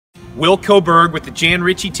Will Koberg with the Jan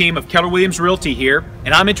Richey team of Keller Williams Realty here,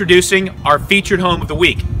 and I'm introducing our featured home of the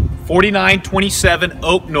week, 4927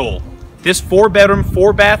 Oak Knoll. This 4-bedroom,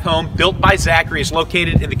 4-bath home built by Zachary is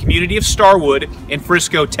located in the community of Starwood in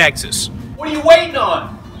Frisco, Texas. What are you waiting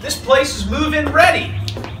on? This place is move-in ready.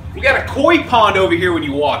 We got a koi pond over here when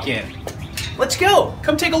you walk in. Let's go,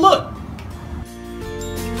 come take a look.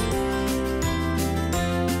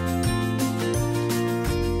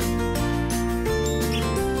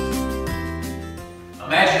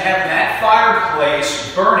 Imagine having that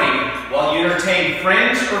fireplace burning while you entertain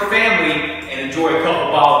friends or family and enjoy a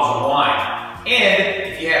couple bottles of wine.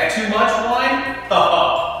 And if you have too much wine,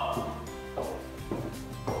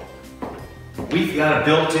 we've got a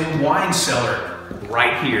built-in wine cellar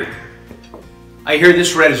right here. I hear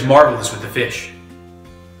this red is marvelous with the fish.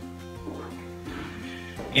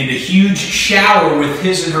 And a huge shower with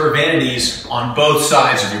his and her vanities on both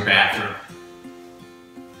sides of your bathroom.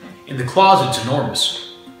 And the closet's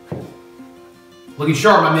enormous. Looking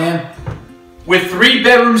sharp, my man. With 3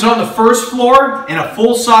 bedrooms on the first floor and a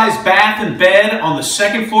full-size bath and bed on the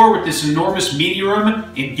second floor with this enormous media room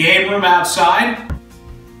and game room outside.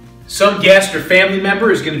 Some guest or family member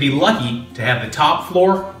is going to be lucky to have the top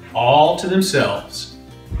floor all to themselves.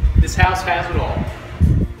 This house has it all.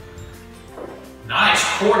 Nice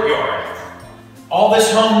courtyard. All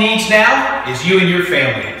this home needs now is you and your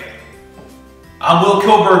family. I'm Will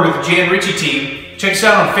Koberg with the Jan Richey Team. Check us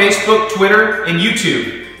out on Facebook, Twitter, and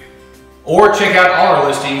YouTube. Or check out all our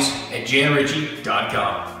listings at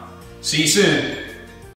janrichey.com. See you soon.